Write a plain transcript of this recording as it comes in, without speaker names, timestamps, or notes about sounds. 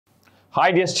Hi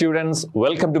dear students,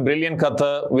 welcome to Brilliant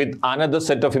Qatar with another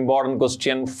set of important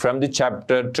questions from the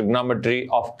chapter Trigonometry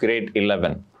of Grade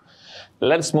 11.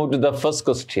 Let's move to the first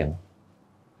question.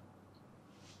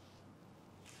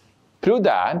 Prove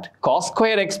that cos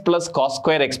square x plus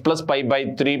pi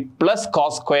by 3 plus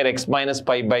cos square x minus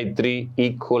pi by 3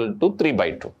 equal to 3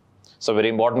 by 2. So very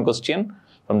important question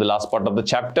from the last part of the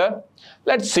chapter.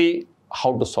 Let's see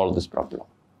how to solve this problem.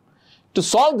 To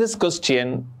solve this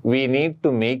question, we need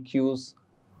to make use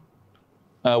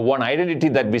one identity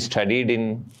that we studied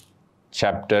in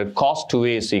chapter cos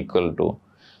 2a is equal to.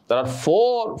 There are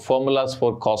four formulas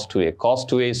for cos 2a. Cos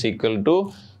 2a is equal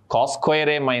to cos square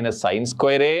a minus sin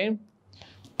square a,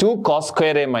 2 cos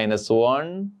square a minus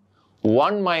 1,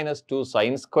 1 minus 2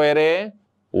 sin square a,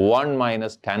 1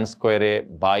 minus tan square a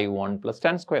by 1 plus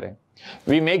tan square a.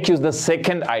 We make use the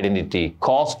second identity.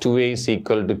 Cos 2a is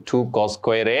equal to 2 cos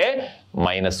square a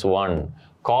minus 1.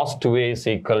 Cos 2a is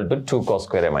equal to 2 cos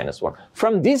square a minus 1.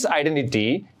 From this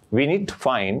identity, we need to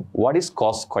find what is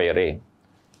cos square a.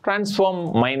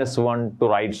 Transform minus 1 to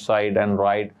right side and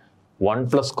write 1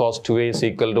 plus cos 2a is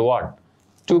equal to what?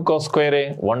 2 cos square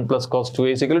a. 1 plus cos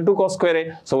 2a is equal to 2 cos square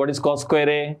a. So what is cos square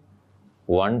a?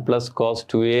 1 plus cos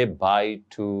 2a by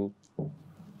 2.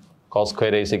 Cos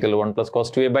square a is equal to 1 plus cos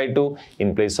 2a by 2.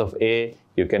 In place of a,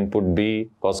 you can put b.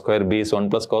 Cos square b is 1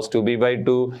 plus cos 2b by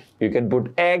 2. You can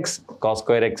put x. Cos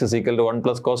square x is equal to 1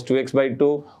 plus cos 2x by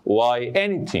 2. Y,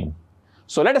 anything.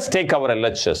 So let us take our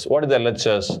LHS. What is the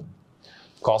LHS?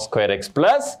 Cos square x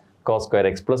plus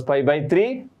pi by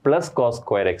 3 plus cos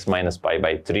square x minus pi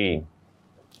by 3.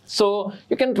 So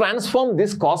you can transform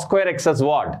this cos square x as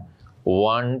what?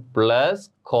 1 plus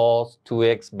cos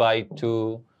 2x by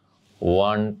 2.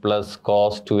 1 plus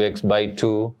cos 2x by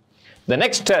 2. The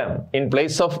next term, in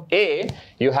place of a,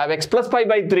 you have x plus pi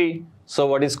by 3. So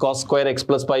what is cos square x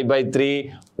plus pi by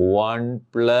 3? 1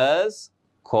 plus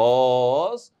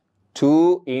cos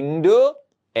 2 into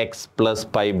x plus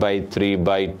pi by 3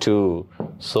 by 2.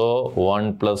 So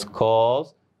 1 plus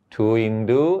cos 2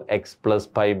 into x plus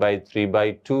pi by 3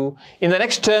 by 2. In the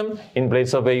next term, in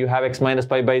place of a, you have x minus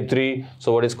pi by 3.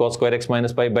 So what is cos square x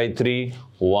minus pi by 3?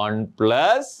 1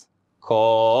 plus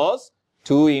cos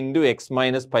 2 into x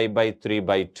minus pi by 3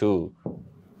 by 2.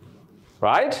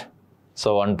 Right?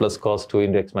 So 1 plus cos 2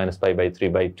 into x minus pi by 3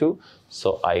 by 2.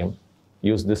 So I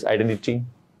use this identity.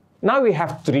 Now we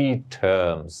have 3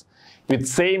 terms with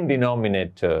same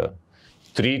denominator.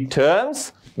 3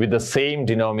 terms with the same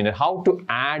denominator. How to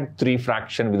add 3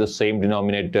 fractions with the same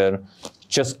denominator?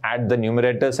 Just add the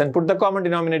numerators and put the common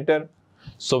denominator.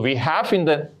 So we have in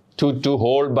the 2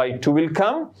 whole by 2 will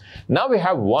come. Now we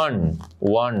have 1.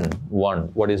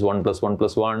 What is 1 plus 1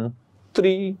 plus 1?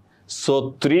 3.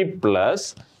 So 3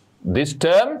 plus this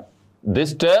term,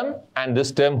 and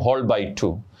this term whole by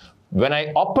 2. When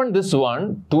I open this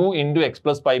one, 2 into x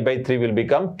plus pi by 3 will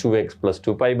become 2x plus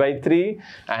 2 pi by 3.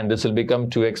 And this will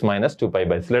become 2x minus 2 pi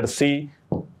by 3. Let us see.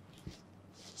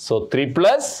 So 3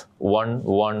 plus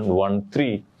 1,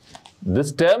 3.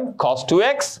 This term cos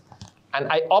 2x. And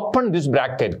I open this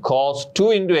bracket, cos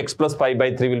 2 into x plus pi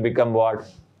by 3 will become what?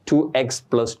 2x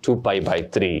plus 2 pi by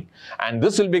 3. And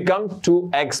this will become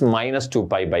 2x minus 2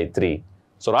 pi by 3.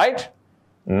 So, right?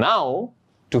 Now,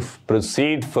 to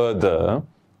proceed further,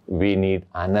 we need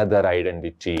another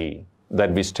identity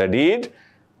that we studied.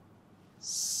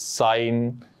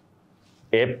 Sin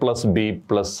a plus b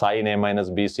plus sin a minus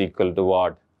b is equal to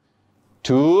what?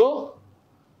 2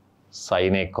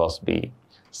 sin a cos b.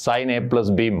 Sin a plus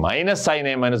b minus sin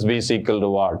a minus b is equal to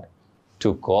what?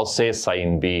 To cos a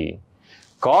sin b.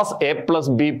 Cos a plus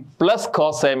b plus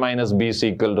cos a minus b is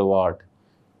equal to what?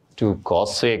 To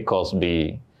cos a cos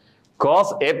b.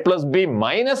 Cos a plus b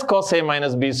minus cos a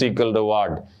minus b is equal to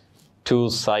what? To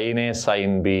sin a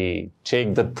sin b.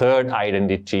 Take the third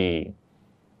identity.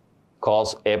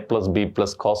 Cos a plus b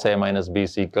plus cos a minus b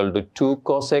is equal to 2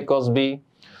 cos a cos b.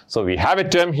 So we have a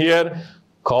term here,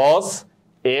 cos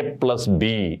a plus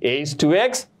b, a is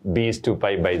 2x, b is 2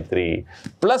 pi by 3,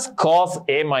 plus cos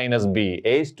a minus b,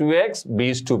 a is 2x, b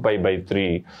is 2 pi by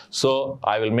 3. So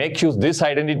I will make use this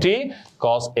identity,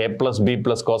 cos a plus b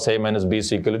plus cos a minus b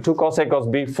is equal to 2 cos a cos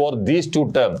b for these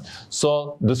two terms.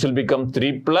 So this will become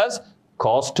 3 plus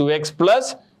cos 2x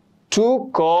plus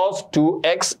 2 cos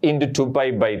 2x into 2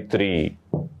 pi by 3.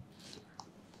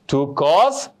 2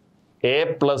 cos a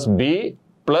plus b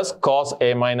plus cos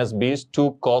a minus b is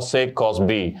 2 cos a cos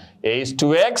b. A is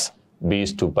 2x, b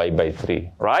is 2 pi by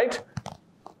 3, right?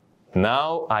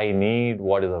 Now I need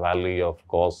what is the value of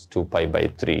cos 2 pi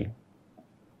by 3.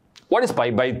 What is pi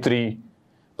by 3?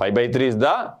 Pi by 3 is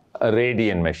the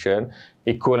radian measure.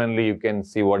 Equivalently, you can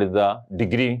see what is the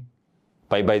degree.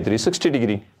 Pi by 3 is 60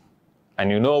 degree. And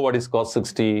you know what is cos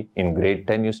 60? In grade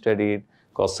 10 you studied.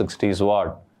 Cos 60 is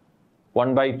what?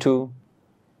 1 by 2.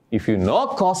 If you know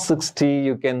cos 60,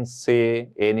 you can say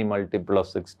any multiple of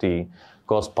 60.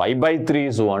 Cos pi by 3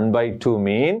 is 1 by 2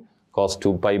 mean cos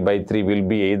 2 pi by 3 will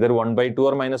be either 1 by 2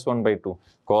 or minus 1 by 2.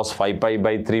 Cos 5 pi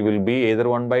by 3 will be either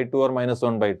 1 by 2 or minus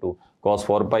 1 by 2. Cos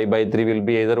 4 pi by 3 will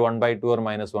be either 1 by 2 or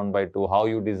minus 1 by 2. How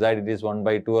you decide it is 1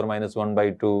 by 2 or minus 1 by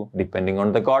 2? Depending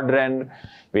on the quadrant.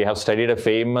 We have studied a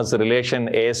famous relation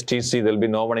ASTC. There will be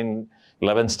no one in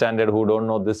 11th standard who don't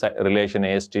know this relation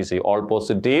ASTC. All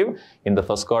positive in the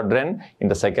first quadrant. In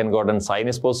the second quadrant, sine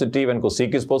is positive and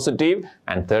cosec is positive.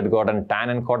 And third quadrant,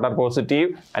 tan and cot are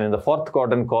positive. And in the fourth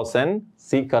quadrant, cos and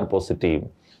sec are positive.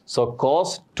 So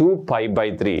cos 2 pi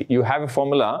by 3. You have a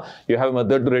formula. You have a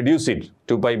method to reduce it.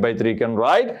 2 pi by 3 you can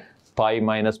write pi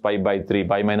minus pi by 3.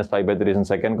 Pi minus pi by 3 is in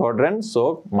second quadrant.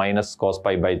 So minus cos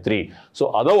pi by 3. So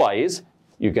otherwise,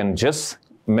 you can just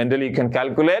mentally you can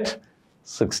calculate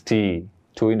 60.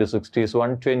 2 into 60 is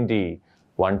 120.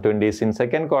 120 is in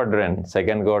second quadrant.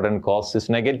 Second quadrant cos is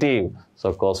negative.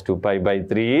 So cos 2 pi by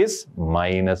 3 is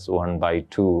minus 1 by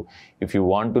 2. If you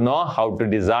want to know how to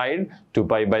decide 2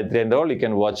 pi by 3 and all, you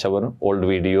can watch our old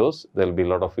videos. There will be a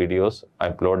lot of videos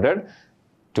uploaded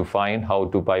to find how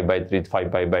 2 pi by 3,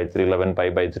 5 pi by 3, 11 pi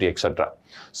by 3, etc.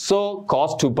 So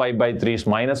cos 2 pi by 3 is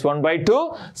minus 1 by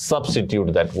 2.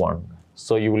 Substitute that one.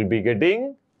 So you will be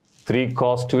getting 3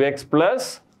 cos 2x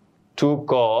plus 2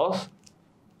 cos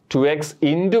 2x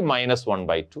into minus 1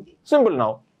 by 2. Simple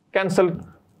now. Cancel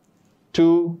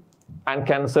 2 and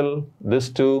cancel this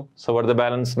 2. So what is the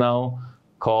balance now?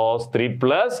 Cos 3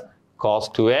 plus cos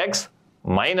 2x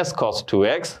minus cos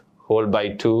 2x whole by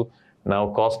 2.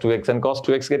 Now cos 2x and cos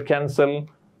 2x get cancelled.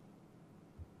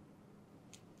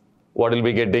 What will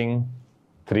be getting?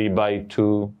 3 by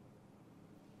 2.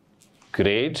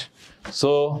 Great.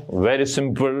 So very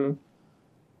simple.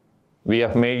 We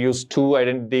have made use two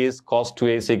identities. Cos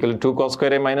 2a is equal to 2 cos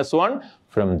square a minus 1.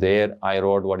 From there, I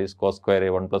wrote what is cos square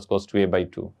a 1 plus cos 2a by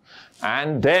 2.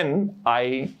 And then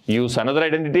I use another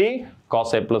identity.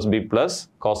 Cos a plus b plus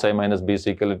cos a minus b is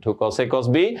equal to 2 cos a cos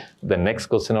b. The next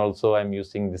question also I am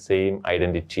using the same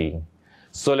identity.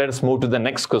 So let us move to the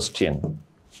next question.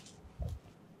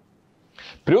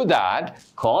 Prove that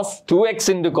cos 2x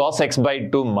into cos x by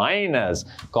 2 minus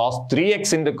cos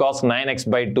 3x into cos 9x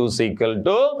by 2 is equal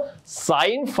to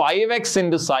sin 5x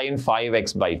into sin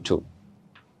 5x by 2.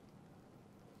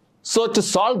 So to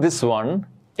solve this one,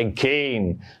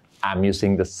 again, I'm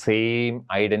using the same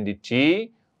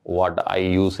identity what I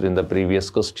used in the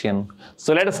previous question.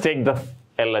 So let us take the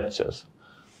LHS.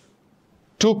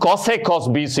 2 cos a cos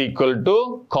b is equal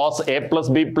to cos a plus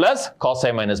b plus cos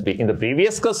a minus b. In the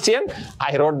previous question,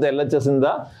 I wrote the LHS in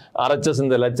the RHS in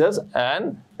the LHS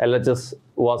and LHS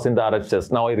was in the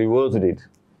RHS. Now I reversed it.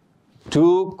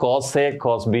 2 cos a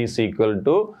cos b is equal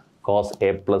to cos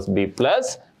a plus b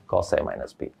plus cos a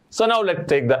minus b. So now let's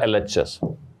take the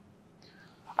LHS.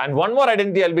 And one more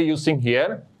identity I'll be using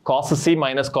here. Cos c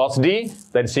minus cos d,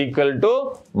 that's equal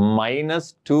to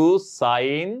minus 2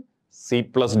 sin c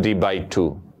plus d by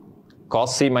 2.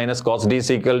 Cos c minus cos d is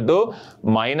equal to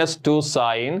minus 2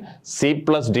 sin c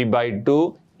plus d by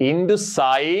 2 into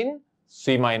sin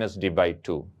c minus d by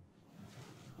 2.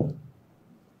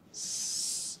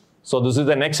 So this is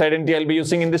the next identity I'll be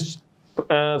using in this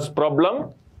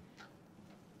problem.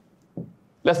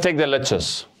 Let's take the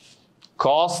LHS.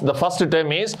 The first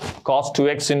term is cos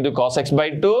 2x into cos x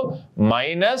by 2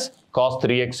 minus cos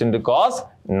 3x into cos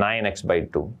 9x by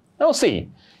 2. Now see,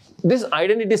 this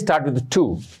identity starts with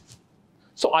 2.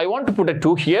 So I want to put a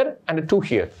 2 here and a 2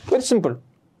 here. Very simple.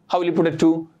 How will you put a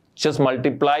 2? Just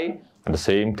multiply. At the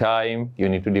same time, you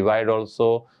need to divide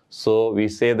also. So we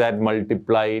say that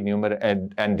multiply numerator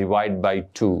and divide by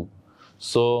 2.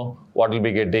 So what will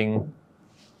be getting?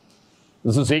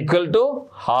 This is equal to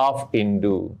half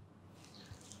into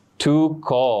 2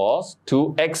 cos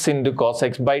 2x into cos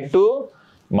x by 2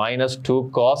 minus 2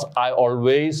 cos. I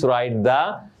always write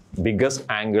the biggest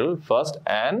angle first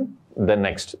and the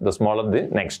next, the smaller the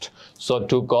next. So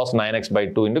 2 cos 9x by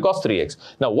 2 into cos 3x.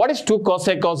 Now what is 2 cos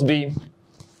a cos b?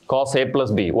 Cos a plus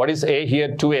b. What is a here?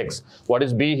 2x. What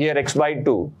is b here? X by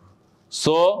 2.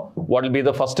 So what will be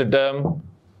the first term?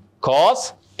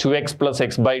 Cos 2x plus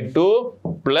x by 2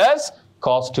 plus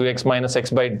cos 2x minus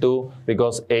x by 2,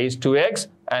 because a is 2x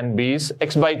and b is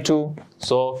x by 2.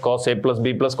 So cos a plus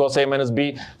b plus cos a minus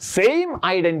b. Same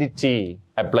identity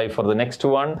apply for the next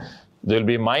one. There will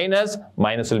be minus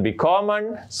will be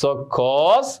common. So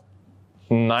cos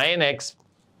 9x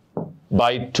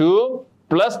by 2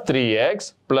 plus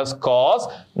 3x plus cos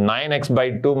 9x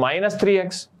by 2 minus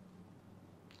 3x.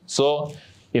 So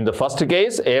In the first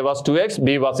case, a was 2x,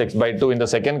 b was x by 2. In the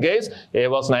second case, a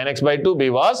was 9x by 2, b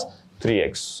was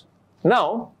 3x.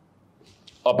 Now,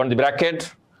 open the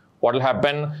bracket. What will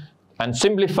happen? And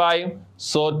simplify.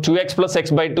 So 2x plus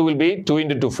x by 2 will be 2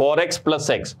 into 2, 4x plus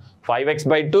x. 5x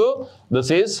by 2,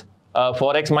 this is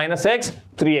 4x minus x,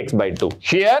 3x by 2.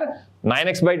 Here,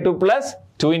 9x by 2 plus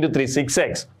 2 into 3,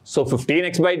 6x. So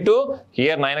 15x by 2,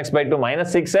 here 9x by 2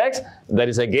 minus 6x, there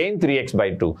is again 3x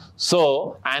by 2.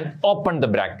 So, and open the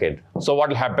bracket. So what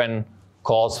will happen?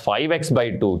 Cos 5x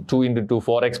by 2, 2 into 2,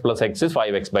 4x plus x is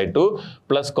 5x by 2,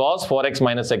 plus cos 4x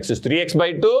minus x is 3x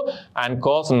by 2, and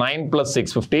cos 9 plus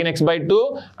 6, 15x by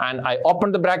 2, and I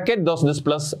open the bracket, thus this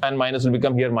plus and minus will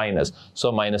become here minus.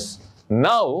 So minus.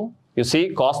 Now, you see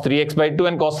cos 3x by 2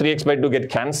 and cos 3x by 2 get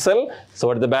cancelled. So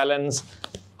what is the balance?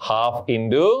 Half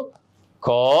into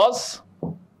cos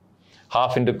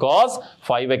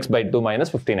 5x by 2 minus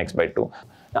 15x by 2.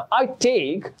 Now I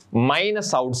take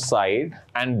minus outside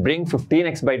and bring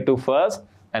 15x by 2 first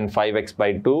and 5x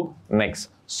by 2 next.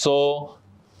 So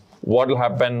what will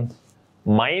happen?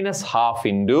 Minus half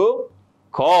into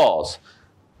cos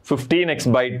 15x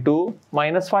by 2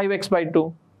 minus 5x by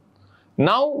 2.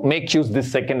 Now make use this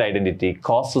second identity,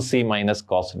 cos c minus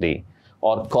cos d,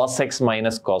 or cos x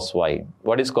minus cos y.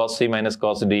 What is cos c minus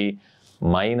cos d?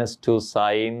 Minus 2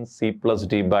 sin c plus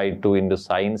d by 2 into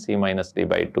sin c minus d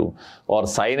by 2, or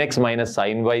sin x minus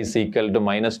sin y is equal to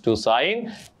minus 2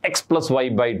 sin x plus y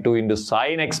by 2 into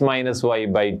sin x minus y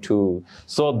by 2.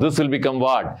 So this will become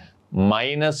what?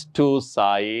 Minus 2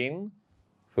 sin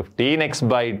 15x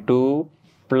by 2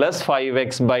 plus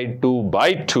 5x by 2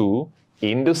 by 2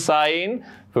 into sin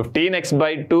 15x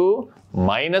by 2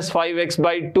 minus 5x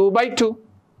by 2 by 2.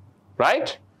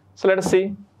 Right? So let us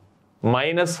see.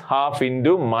 Minus half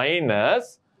into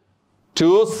minus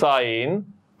 2 sin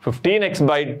 15x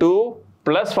by 2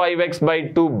 plus 5x by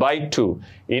 2 by 2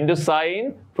 into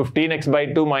sin 15x by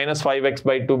 2 minus 5x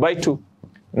by 2 by 2.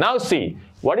 Now see,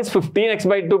 what is 15x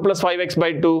by 2 plus 5x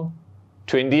by 2?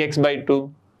 20x by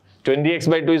 2. 20x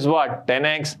by 2 is what?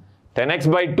 10x.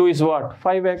 10x by 2 is what?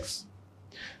 5x.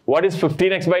 What is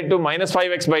 15x by 2 minus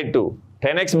 5x by 2?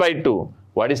 10x by 2.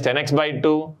 What is 10x by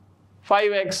 2?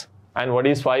 5x. And what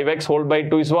is 5x whole by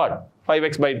 2 is what?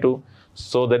 5x by 2.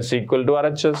 So that's equal to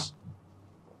RHS.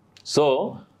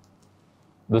 So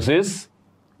this is,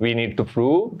 we need to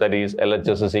prove, that is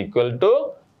LHS is equal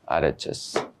to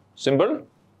RHS. Simple?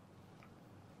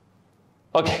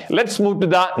 Okay, let's move to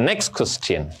the next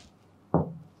question.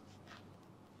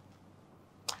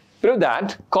 Prove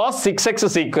that cos 6x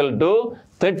is equal to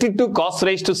 32 cos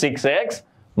raised to 6x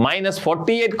minus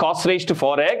 48 cos raised to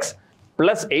 4x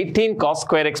plus 18 cos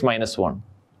square x minus 1.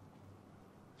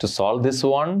 To solve this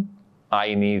one,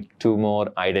 I need two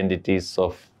more identities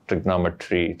of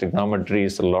trigonometry. Trigonometry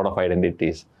is a lot of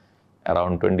identities.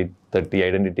 Around 20-30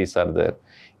 identities are there.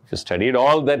 If you studied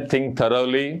all that thing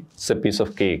thoroughly, it's a piece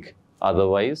of cake.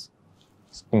 Otherwise,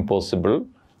 it's impossible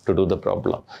to do the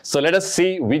problem. So let us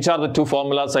see which are the two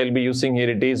formulas I'll be using here.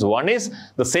 It is, one is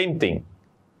the same thing,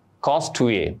 cos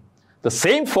 2a. The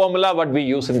same formula what we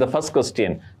use in the first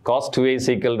question, cos 2a is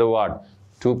equal to what?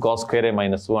 2 cos square a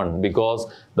minus 1, because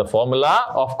the formula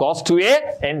of cos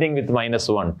 2a ending with minus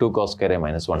 1, 2 cos square a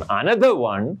minus 1. Another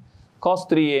one, cos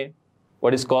 3a.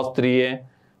 What is cos 3a?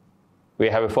 We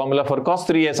have a formula for cos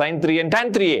 3a, sin 3a and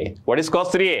tan 3a. What is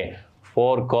cos 3a?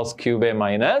 4 cos cube a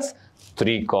minus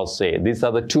 3 cos a. These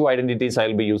are the two identities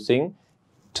I'll be using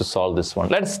to solve this one.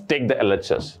 Let's take the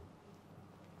LHS.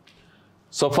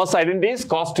 So first identity is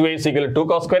cos 2a is equal to 2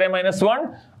 cos square a minus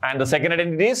 1, and the second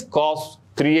identity is cos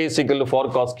 3a is equal to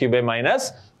 4 cos cube a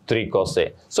minus 3 cos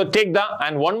a. So take the,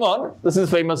 and one more, this is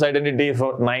famous identity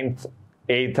for 9th,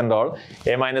 8th and all,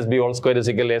 a minus b whole square is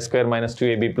equal to a square minus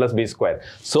 2ab plus b square.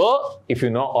 So if you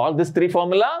know all these three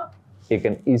formula, you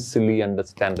can easily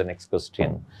understand the next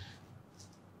question.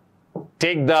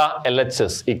 Take the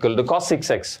LHS equal to cos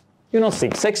 6x. You know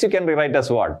 6x you can rewrite as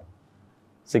what?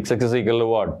 6x is equal to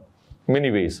what?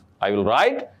 Many ways. I will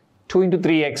write 2 into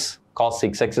 3x. Cos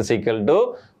 6x is equal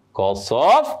to cos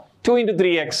of 2 into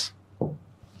 3x.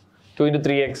 2 into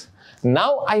 3x.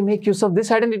 Now I make use of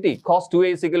this identity. Cos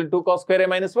 2a is equal to 2 cos square a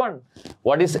minus 1.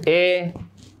 What is a?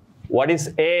 What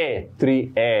is a?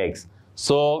 3x.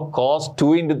 So cos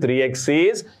 2 into 3x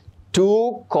is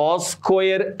 2 cos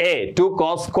square a. 2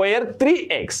 cos square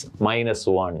 3x minus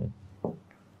 1.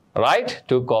 Right?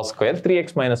 2 cos square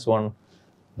 3x minus 1.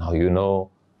 Now you know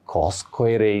cos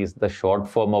square a is the short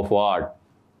form of what?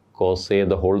 Cos a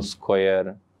the whole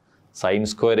square. Sin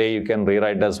square a you can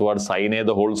rewrite as what? Sin a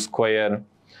the whole square.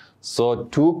 So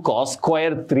 2 cos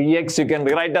square 3x you can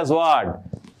rewrite as what?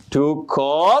 2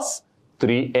 cos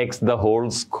 3x the whole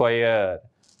square.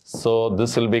 So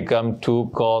this will become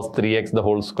 2 cos 3x the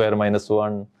whole square minus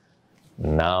 1.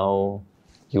 Now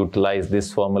utilize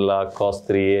this formula cos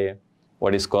 3a.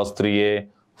 What is cos 3a?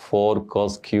 4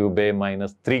 cos cube a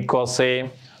minus 3 cos a.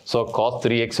 So cos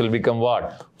 3x will become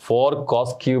what? 4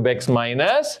 cos cube x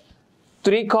minus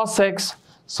 3 cos x.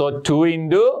 So 2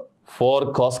 into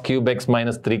 4 cos cube x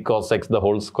minus 3 cos x the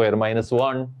whole square minus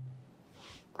 1.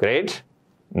 Great.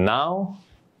 Now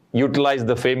utilize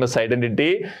the famous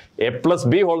identity a plus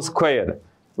b whole square.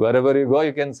 Wherever you go,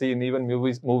 you can see in even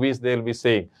movies they will be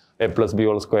saying a plus b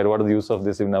whole square. What is the use of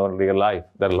this in our real life?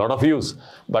 There are a lot of use.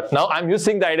 But now I'm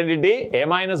using the identity a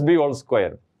minus b whole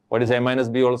square. What is a minus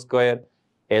b whole square?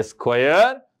 A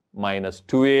square minus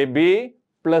 2ab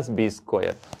plus b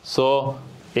square. So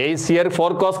a is here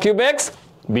 4 cos cube x,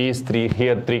 b is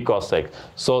 3 cos x.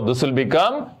 So this will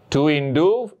become 2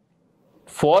 into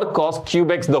 4 cos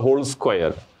cube x the whole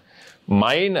square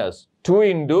minus 2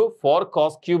 into 4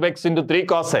 cos cube x into 3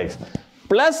 cos x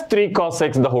plus 3 cos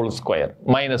x the whole square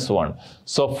minus 1.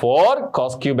 So 4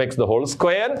 cos cube x the whole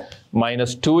square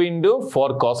minus 2 into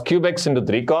 4 cos cube x into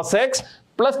 3 cos x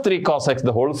plus 3 cos x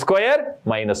the whole square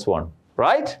minus 1.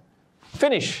 Right?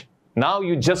 Finish. Now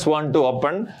you just want to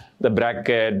open the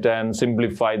bracket and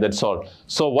simplify, that's all.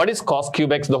 So what is cos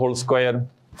cube x the whole square?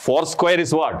 4 square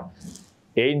is what?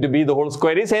 A into b the whole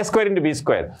square is a square into b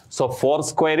square. So 4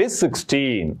 square is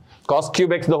 16. Cos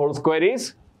cube x the whole square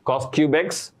is cos cube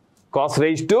x cos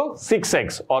raised to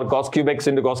 6x, or cos cube x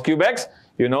into cos cube x.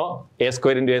 You know, a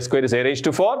square into a square is a raised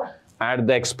to 4. Add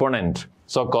the exponent.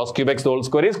 So cos cube x the whole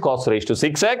square is cos raised to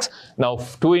 6x. Now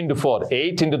 2 into 4,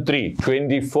 8 into 3,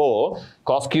 24.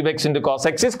 Cos cube x into cos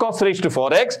x is cos raised to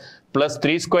 4x plus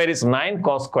 3 square is 9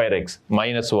 cos square x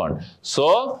minus 1.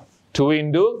 So 2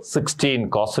 into 16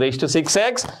 cos raised to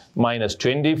 6x minus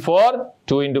 24,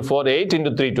 2 into 4, 8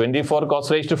 into 3, 24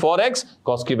 cos raised to 4x,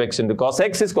 cos cube x into cos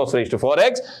x is cos raised to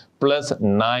 4x plus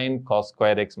 9 cos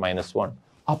square x minus 1.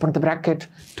 Open the bracket.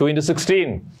 2 into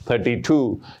 16,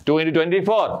 32. 2 into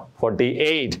 24,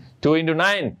 48. 2 into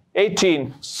 9,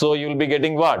 18. So you will be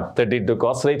getting what? 32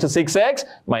 cos raised to 6x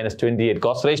minus 28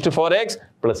 cos raised to 4x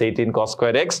plus 18 cos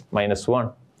square x minus 1.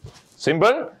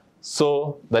 Simple.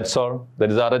 So that's all.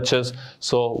 That is RHS.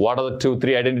 So what are the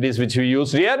 3 identities which we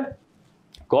used here?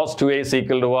 Cos 2a is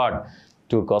equal to what?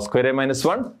 2 cos square a minus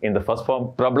 1. In the first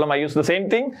problem I used the same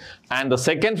thing. And the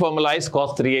second formula is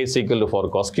cos 3a is equal to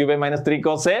 4 cos cube a minus 3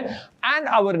 cos a. And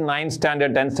our 9th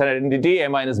standard, 10th standard identity a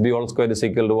minus b whole square is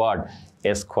equal to what?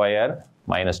 A square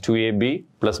minus 2ab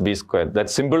plus b square.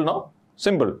 That's simple, no?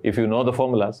 Simple if you know the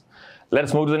formulas.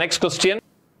 Let's move to the next question.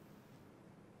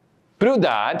 Prove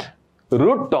that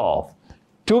root of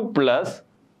 2 plus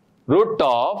root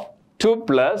of 2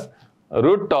 plus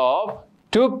root of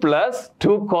 2 plus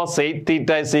 2 cos 8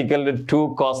 theta is equal to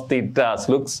 2 cos theta.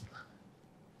 Looks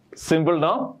simple,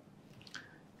 no?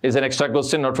 Is an extra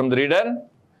question, not from the reader.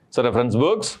 So reference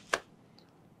books.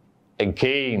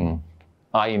 Again,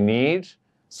 I need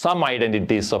some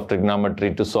identities of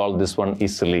trigonometry to solve this one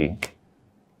easily.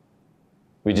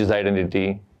 Which is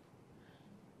identity?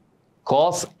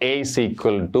 Cos a is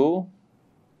equal to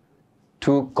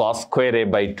 2 cos square a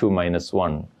by 2 minus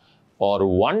 1, or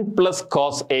 1 plus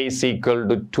cos a is equal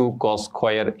to 2 cos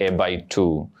square a by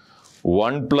 2.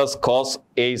 1 plus cos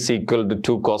a is equal to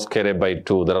 2 cos square a by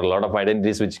 2. There are a lot of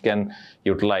identities which you can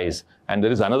utilize. And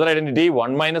there is another identity,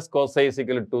 1 minus cos a is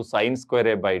equal to 2 sin square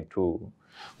a by 2.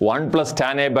 1 plus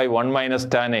tan a by 1 minus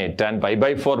tan a, tan pi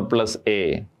by 4 plus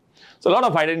a. So a lot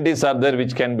of identities are there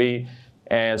which can be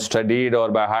studied or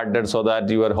by hearted so that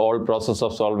your whole process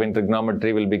of solving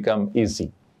trigonometry will become easy.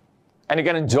 And you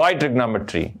can enjoy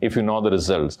trigonometry if you know the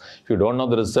results. If you don't know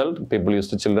the result,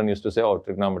 children used to say, oh,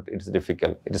 trigonometry, it is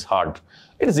difficult, it is hard.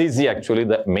 It is easy actually.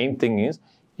 The main thing is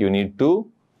you need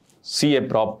to see a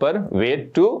proper way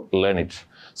to learn it.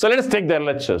 So let us take the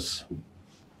LHS.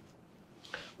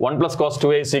 1 plus cos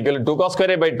 2a is equal to 2 cos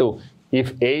square a by 2.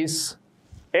 If a is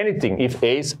anything, if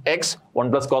a is x, 1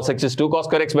 plus cos x is 2 cos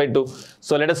square x by 2.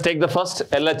 So let us take the first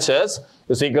LHS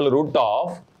is equal to root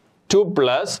of 2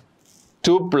 plus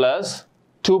 2 plus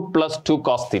 2 plus 2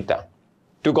 cos theta,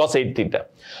 2 cos 8 theta.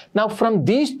 Now from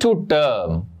these two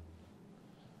terms,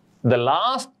 the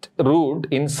last root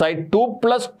inside 2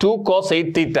 plus 2 cos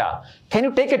 8 theta, can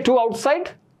you take a 2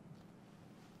 outside?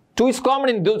 2 is common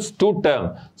in those two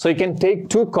terms. So you can take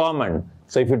 2 common.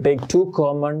 So if you take 2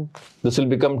 common, this will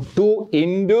become 2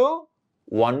 into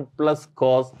 1 plus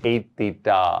cos 8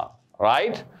 theta,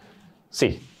 right?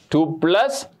 See, 2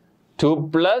 plus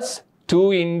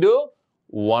 2 into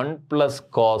 1 plus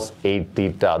cos 8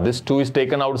 theta. This 2 is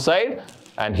taken outside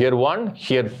and here 1,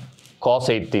 here cos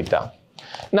 8 theta.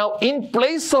 Now, in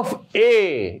place of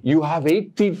A, you have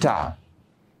 8 theta.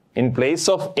 In place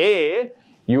of A,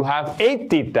 you have 8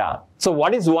 theta. So,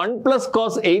 what is 1 plus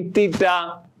cos 8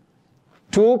 theta?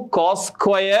 2 cos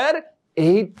square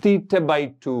 8 theta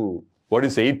by 2. What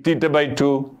is 8 theta by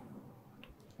 2?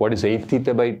 What is 8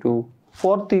 theta by 2?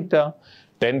 4 theta.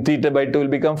 10 theta by 2 will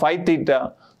become 5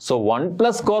 theta. So, 1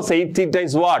 plus cos 8 theta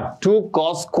is what? 2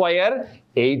 cos square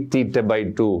 8 theta by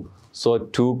 2. So,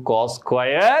 2 cos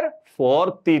square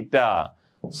 4 theta.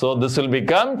 So, this will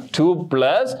become 2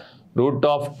 plus root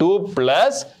of 2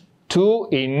 plus 2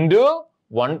 into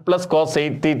 1 plus cos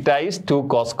 8 theta is 2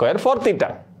 cos square 4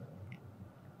 theta.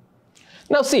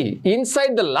 Now, see,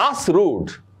 inside the last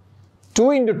root,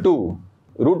 2 into 2,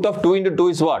 root of 2 into 2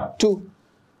 is what? 2.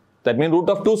 That means root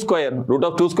of 2 square. Root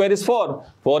of 2 square is 4.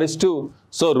 4 is 2.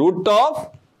 So, root of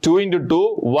 2 into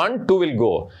 2, 1, 2 will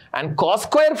go. And cos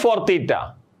square 4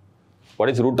 theta. What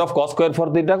is root of cos square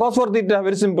 4 theta? Cos 4 theta.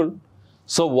 Very simple.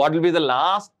 So, what will be the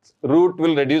last root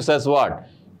will reduce as what?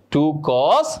 2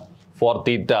 cos 4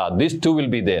 theta. This 2 will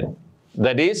be there.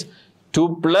 That is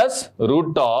 2 plus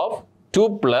root of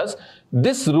 2 plus.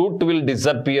 This root will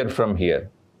disappear from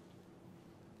here.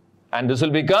 And this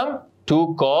will become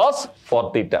 2 cos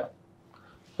 4 theta.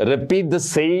 Repeat the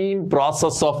same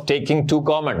process of taking 2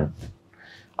 common.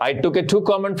 I took a 2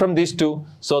 common from these 2.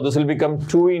 So, this will become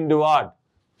 2 into what?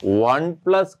 1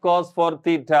 plus cos 4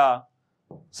 theta.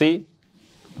 See?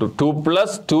 2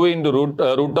 plus 2 into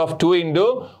root of 2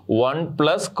 into 1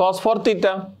 plus cos 4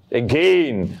 theta.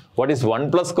 Again, what is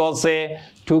 1 plus cos A?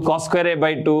 2 cos square A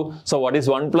by 2. So, what is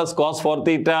 1 plus cos 4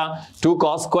 theta? 2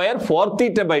 cos square 4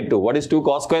 theta by 2. What is 2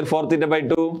 cos square 4 theta by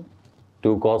 2?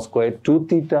 2 cos square 2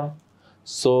 theta.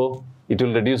 So, it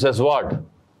will reduce as what?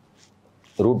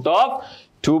 Root of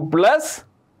 2 plus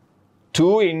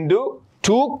 2 into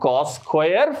 2 cos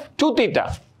square 2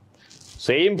 theta.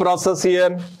 Same process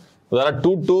here. There are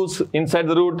 2 2's inside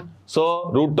the root.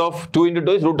 So, root of 2 into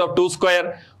 2 is root of 2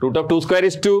 square. Root of 2 square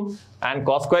is 2. And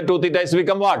cos square 2 theta is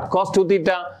become what? Cos 2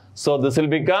 theta. So, this will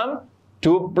become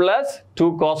 2 plus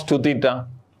 2 cos 2 theta.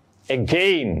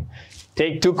 Again,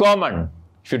 take 2 common.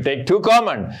 If you take 2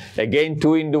 common, again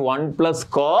 2 into 1 plus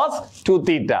cos 2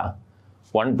 theta.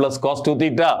 1 plus cos 2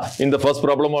 theta. In the first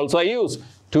problem also I use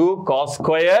 2 cos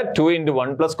square 2 into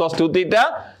 1 plus cos 2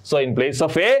 theta. So, in place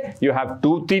of A, you have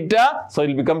 2 theta. So, it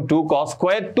will become 2 cos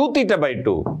square 2 theta by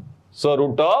 2. So,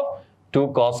 root of 2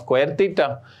 cos square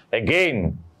theta.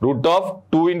 Again, root of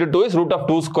 2 into 2 is root of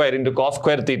 2 square into cos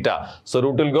square theta. So,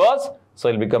 root will goes. So,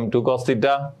 it will become 2 cos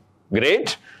theta.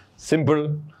 Great.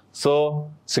 Simple. So,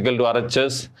 it's equal to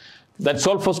RHS. That's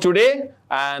all for today,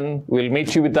 and we'll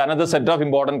meet you with another set of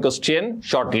important questions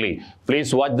shortly.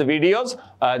 Please watch the videos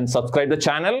and subscribe the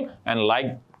channel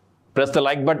and press the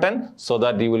like button so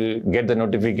that you will get the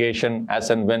notification as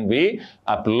and when we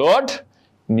upload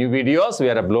new videos. We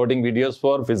are uploading videos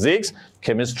for physics,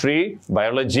 chemistry,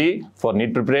 biology, for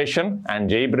NEET preparation and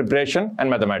JEE preparation and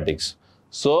mathematics.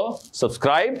 So,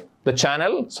 subscribe the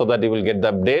channel so that you will get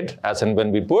the update as and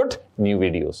when we put new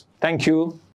videos. Thank you.